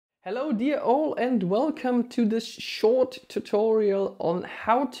Hello dear all and welcome to this short tutorial on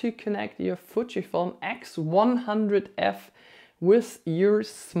how to connect your Fujifilm X100F with your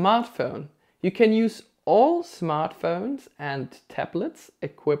smartphone. You can use all smartphones and tablets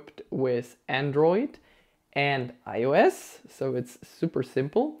equipped with Android and iOS, so it's super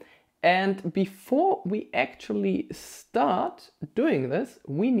simple. And before we actually start doing this,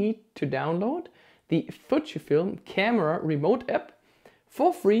 we need to download the Fujifilm Camera Remote app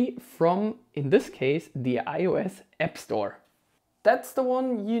for free from, in this case, the iOS App Store. That's the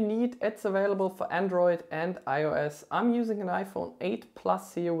one you need. It's available for Android and iOS. I'm using an iPhone 8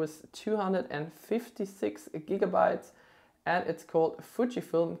 Plus here with 256 gigabytes and it's called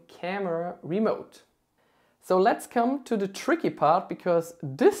Fujifilm Camera Remote. So let's come to the tricky part, because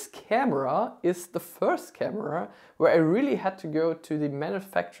this camera is the first camera where I really had to go to the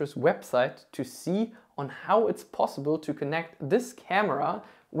manufacturer's website to see on how it's possible to connect this camera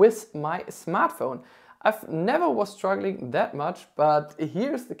with my smartphone. I've never was struggling that much, but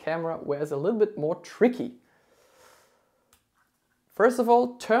here's the camera where it's a little bit more tricky. First of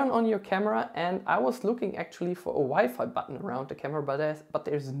all, turn on your camera, and I was looking actually for a Wi-Fi button around the camera, but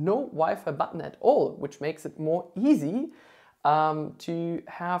there's no Wi-Fi button at all, which makes it more easy to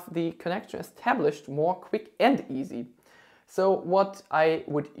have the connection established more quick and easy. So what I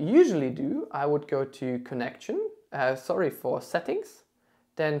would usually do, I would go to settings,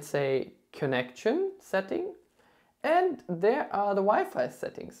 then say connection setting, and there are the Wi-Fi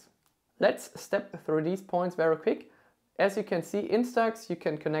settings. Let's step through these points very quick. As you can see, Instax, you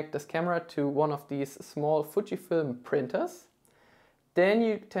can connect this camera to one of these small Fujifilm printers. Then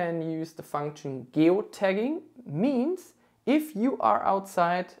you can use the function geotagging, means if you are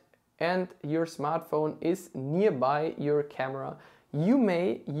outside and your smartphone is nearby your camera, you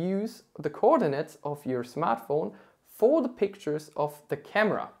may use the coordinates of your smartphone for the pictures of the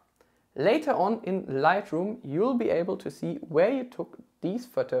camera. Later on in Lightroom, you'll be able to see where you took these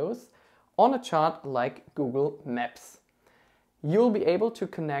photos on a chart like Google Maps. You'll be able to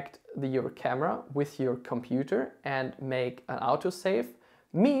connect your camera with your computer and make an autosave.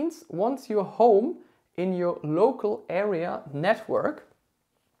 Means once you're home in your local area network,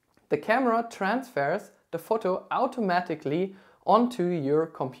 the camera transfers the photo automatically onto your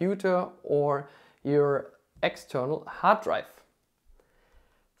computer or your external hard drive.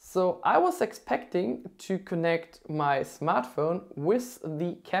 So I was expecting to connect my smartphone with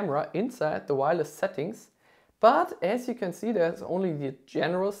the camera inside the wireless settings, but as you can see, there's only the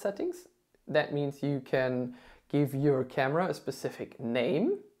general settings. That means you can give your camera a specific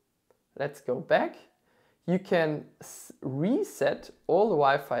name. Let's go back. You can reset all the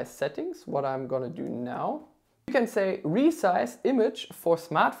Wi-Fi settings, what I'm gonna do now. You can say resize image for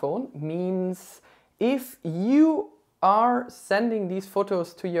smartphone, means if you are sending these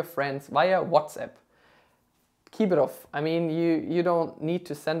photos to your friends via WhatsApp, keep it off. I mean, you don't need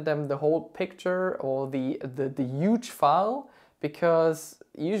to send them the whole picture or the huge file, because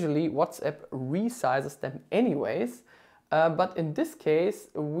usually WhatsApp resizes them anyways. But in this case,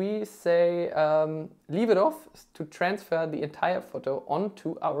 we say leave it off to transfer the entire photo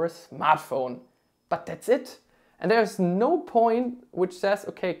onto our smartphone. But that's it. And there's no point which says,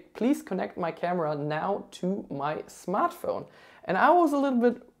 okay, please connect my camera now to my smartphone. And I was a little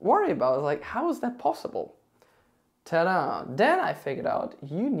bit worried about it, like, how is that possible? Ta-da! Then I figured out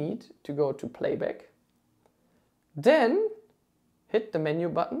you need to go to playback, then hit the menu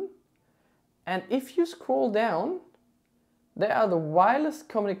button, and if you scroll down, there are the wireless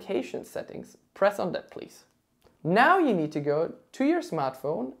communication settings. Press on that, please. Now you need to go to your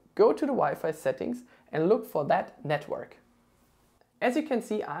smartphone, go to the Wi-Fi settings and look for that network. As you can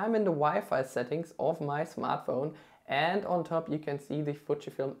see, I'm in the Wi-Fi settings of my smartphone, and on top you can see the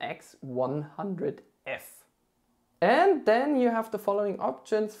Fujifilm X100F. And then you have the following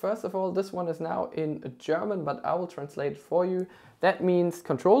options. First of all, this one is now in German, but I will translate it for you. That means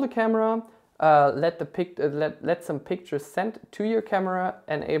control the camera, let some pictures sent to your camera,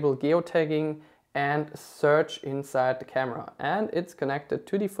 enable geotagging, and search inside the camera. And it's connected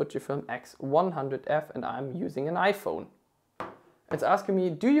to the Fujifilm X100F, and I'm using an iPhone. It's asking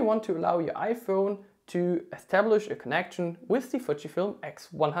me, do you want to allow your iPhone to establish a connection with the Fujifilm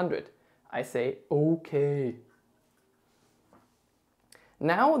X100? I say, okay.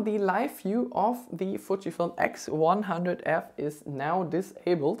 Now the live view of the Fujifilm X100F is now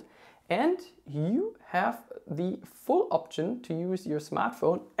disabled, and you have the full option to use your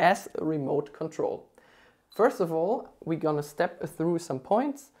smartphone as a remote control. First of all, we're gonna step through some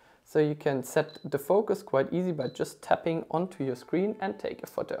points, so you can set the focus quite easy by just tapping onto your screen and take a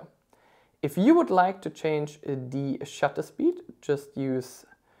photo. If you would like to change the shutter speed, just use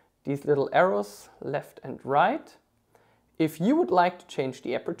these little arrows left and right. If you would like to change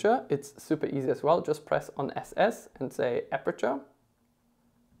the aperture, it's super easy as well. Just press on SS and say aperture.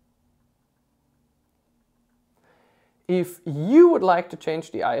 If you would like to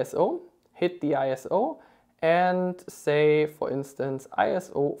change the ISO, hit the ISO and say, for instance,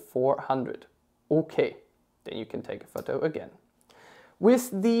 ISO 400. Okay, then you can take a photo again.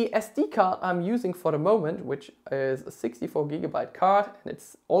 With the SD card I'm using for the moment, which is a 64 GB card and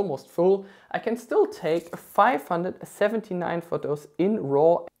it's almost full, I can still take 579 photos in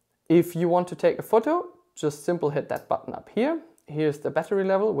RAW. If you want to take a photo, just simply hit that button up here. Here's the battery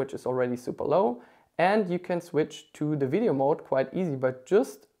level, which is already super low, and you can switch to the video mode quite easy by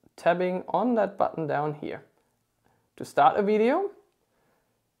just tabbing on that button down here. To start a video,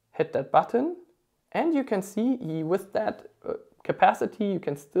 hit that button, and you can see with that capacity you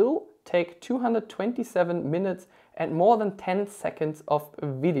can still take 227 minutes and more than 10 seconds of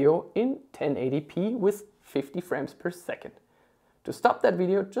video in 1080p with 50 frames per second. To stop that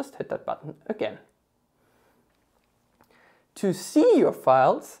video, just hit that button again. To see your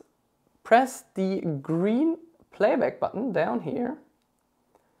files, press the green playback button down here,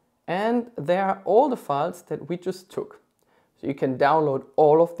 and there are all the files that we just took. So you can download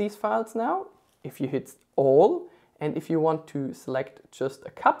all of these files now if you hit all. And if you want to select just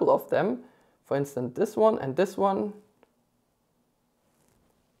a couple of them, for instance this one and this one,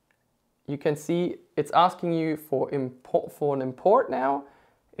 you can see it's asking you for an import now.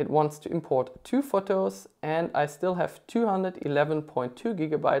 It wants to import 2 photos and I still have 211.2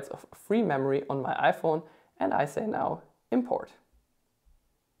 GB of free memory on my iPhone, and I say now import.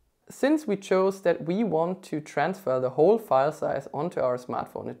 Since we chose that we want to transfer the whole file size onto our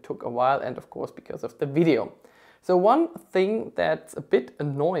smartphone, it took a while, and of course because of the video. So one thing that's a bit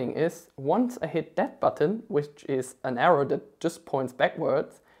annoying is once I hit that button, which is an arrow that just points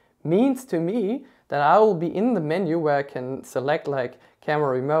backwards, means to me that I will be in the menu where I can select like camera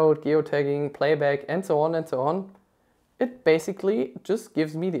remote, geotagging, playback, and so on and so on. It basically just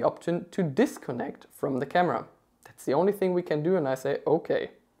gives me the option to disconnect from the camera. That's the only thing we can do, and I say okay.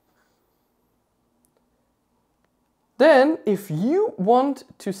 Then if you want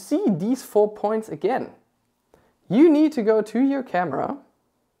to see these 4 points again, you need to go to your camera,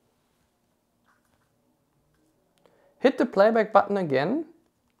 hit the playback button again,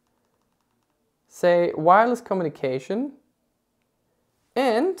 say wireless communication,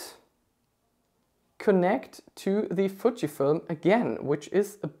 and connect to the Fujifilm again, which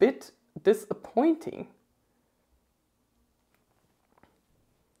is a bit disappointing.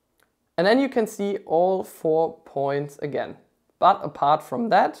 And then you can see all 4 points again. But apart from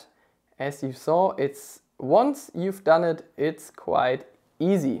that, as you saw, once you've done it, it's quite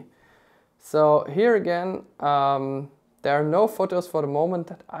easy. So here again, there are no photos for the moment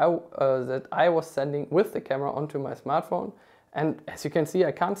that I was sending with the camera onto my smartphone. And as you can see,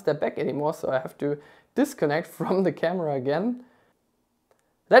 I can't step back anymore, so I have to disconnect from the camera again.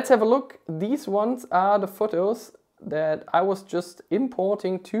 Let's have a look. These ones are the photos that I was just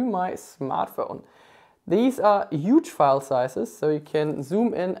importing to my smartphone. These are huge file sizes, so you can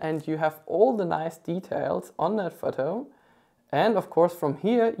zoom in and you have all the nice details on that photo. And of course from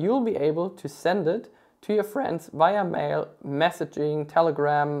here you'll be able to send it to your friends via mail, messaging,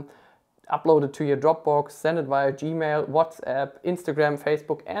 Telegram, upload it to your Dropbox, send it via Gmail, WhatsApp, Instagram,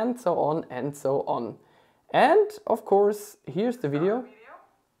 Facebook, and so on and so on. And of course, here's the video.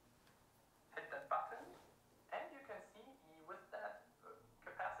 Hit that button and you can see with that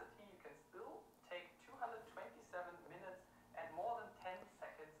capacity you can still take 227 minutes and more than 10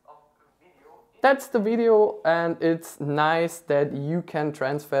 seconds of video. That's the video, and it's nice that you can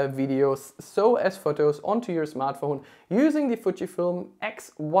transfer videos so as photos onto your smartphone using the Fujifilm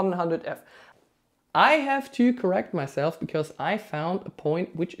X100F. I have to correct myself because I found a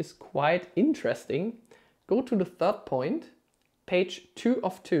point which is quite interesting. Go to the third point, page 2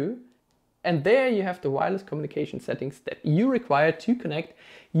 of 2, and there you have the wireless communication settings that you require to connect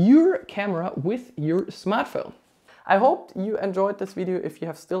your camera with your smartphone. I hope you enjoyed this video. If you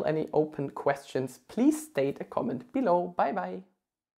have still any open questions, please state a comment below. Bye bye.